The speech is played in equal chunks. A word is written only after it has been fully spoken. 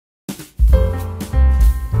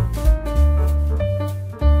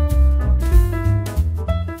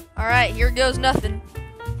here goes nothing.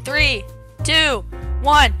 3, 2,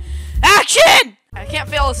 1, action! I can't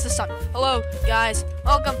fail this time. Hello, guys.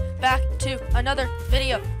 Welcome back to another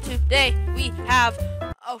video. Today we have...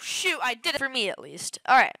 Oh, shoot. I did it for me, at least.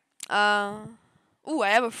 Alright. Ooh, I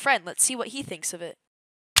have a friend. Let's see what he thinks of it.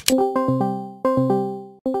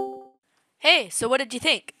 Hey, so what did you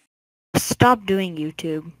think? Stop doing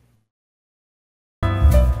YouTube.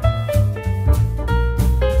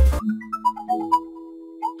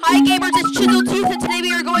 Hi gamers, it's Chiseled and today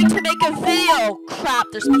we are going to make a video. Crap,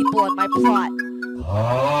 there's people in my plot.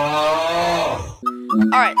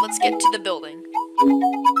 Alright, let's get to the building.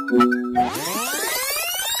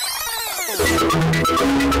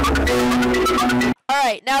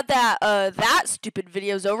 Alright, now that that stupid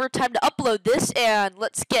video's over, time to upload this and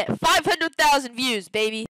let's get 500,000 views,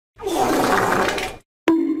 baby.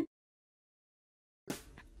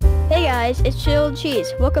 Hey guys, it's Chiseled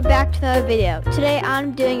Cheese. Welcome back to another video. Today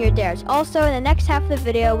I'm doing your dares. Also, in the next half of the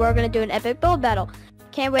video, we're gonna do an epic build battle.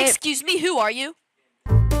 Can't wait. Excuse me, who are you?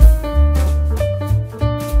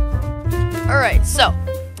 Alright, so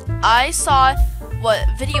I saw what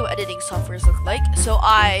video editing softwares look like, so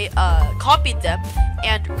I copied them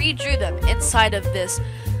and redrew them inside of this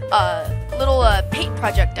little paint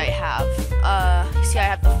project I have. You see I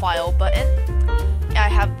have the file button. I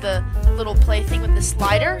have the little play thing with the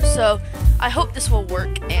slider, so I hope this will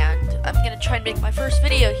work, and I'm gonna try and make my first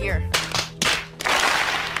video here.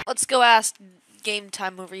 Let's go ask Game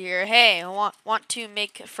Time over here. Hey, I want to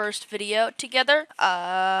make a first video together?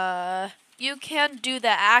 You can do the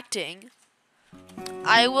acting.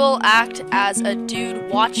 I will act as a dude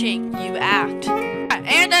watching you act.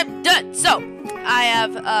 And I'm done. So, I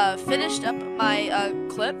have finished up my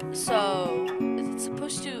clip, so it's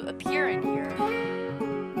supposed to appear in here.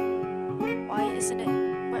 Why isn't it?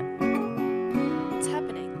 What's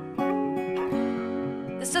happening?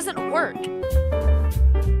 This doesn't work.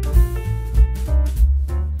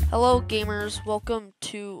 Hello, gamers. Welcome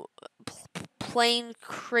to Plane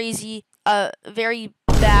Crazy. Very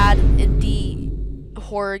bad indie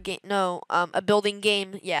horror game. No, a building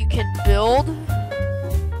game. Yeah, you can build,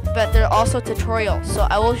 but there are also tutorials. So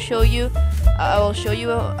I will show you.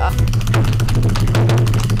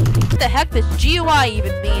 What the heck does GUI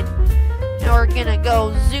even mean? And we're gonna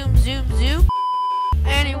go zoom, zoom, zoom.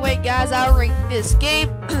 Anyway, guys, I rate this game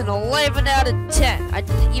an 11 out of 10. I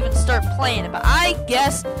didn't even start playing it, but I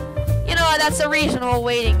guess, you know, that's a reasonable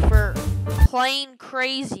waiting for Plane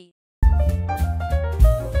Crazy.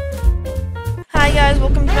 Hi, guys,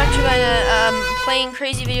 welcome back to my Plane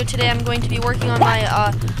Crazy video. Today I'm going to be working on my,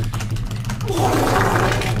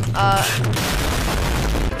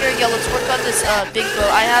 here we go, let's work on this big boat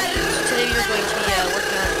I have. So today we're going to be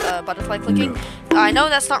working on butterfly clicking. I know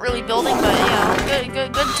that's not really building, but you know,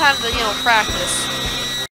 good time to, you know,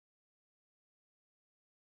 practice.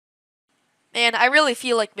 Man, I really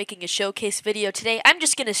feel like making a showcase video today. I'm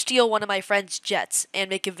just gonna steal one of my friend's jets and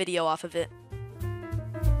make a video off of it.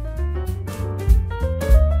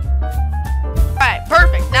 Alright,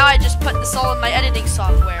 perfect. Now I just put this all in my editing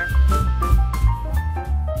software.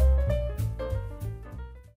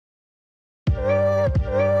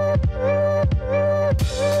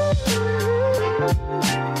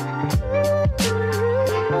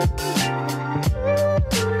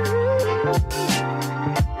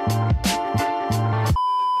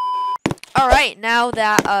 Alright, now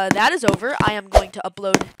that that is over, I am going to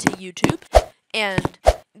upload to YouTube and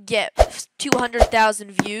get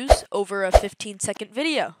 200,000 views over a 15-second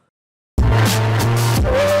video.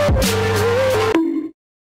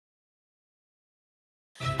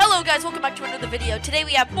 Hello guys, welcome back to another video. Today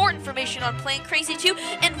we have more information on Plane Crazy 2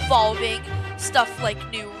 involving stuff like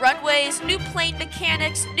new runways, new plane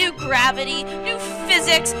mechanics, new gravity, new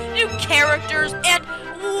physics, new characters, and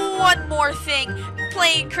one more thing.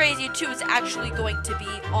 Plane Crazy 2 is actually going to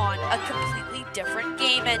be on a completely different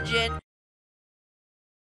game engine.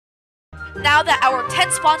 Now that our 10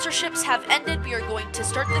 sponsorships have ended, we are going to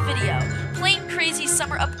start the video. Plane Crazy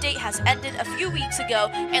Summer Update has ended a few weeks ago,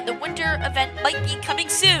 and the winter event might be coming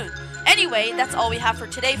soon. Anyway, that's all we have for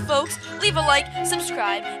today, folks. Leave a like,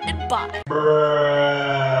 subscribe, and bye.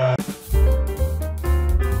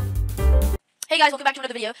 Hey guys, welcome back to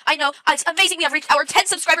another video. I know, it's amazing we have reached our 10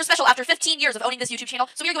 subscriber special after 15 years of owning this YouTube channel,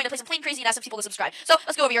 so we are going to play some Plane Crazy and ask some people to subscribe. So,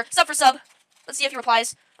 let's go over here. Sub for sub. Let's see if he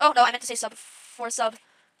replies. Oh, no, I meant to say sub for sub.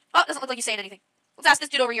 Oh, doesn't look like he's saying anything. Let's ask this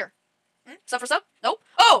dude over here. Sub for sub? Nope.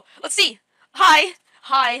 Oh, let's see. Hi.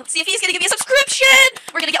 Hi. Let's see if he's gonna give me a subscription!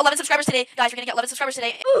 We're gonna get 11 subscribers today. Guys, we're gonna get 11 subscribers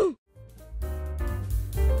today. Ooh.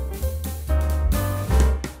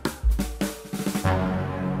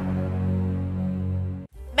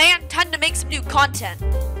 Man, time to make some new content.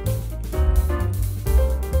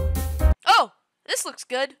 this looks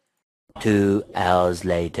good. 2 hours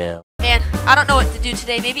later. Man, I don't know what to do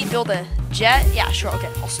today. Maybe build a jet? Yeah, sure,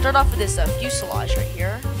 okay. I'll start off with this fuselage right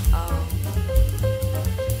here.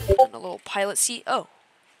 And a little pilot seat. Oh.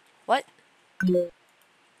 What?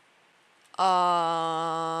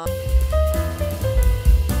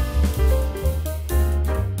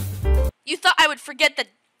 You thought I would forget the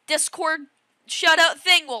Discord shoutout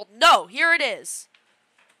thing? Well, no, here it is.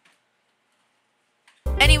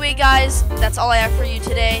 Anyway, guys, that's all I have for you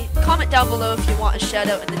today. Comment down below if you want a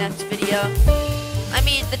shoutout in the next video. I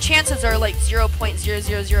mean, the chances are like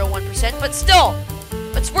 0.0001%, but still,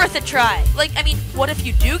 it's worth a try. Like, I mean, what if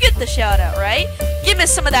you do get the shoutout, right? Give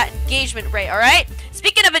us some of that engagement rate, alright?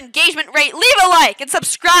 Speaking of engagement rate, leave a like and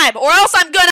subscribe, or else I'm gonna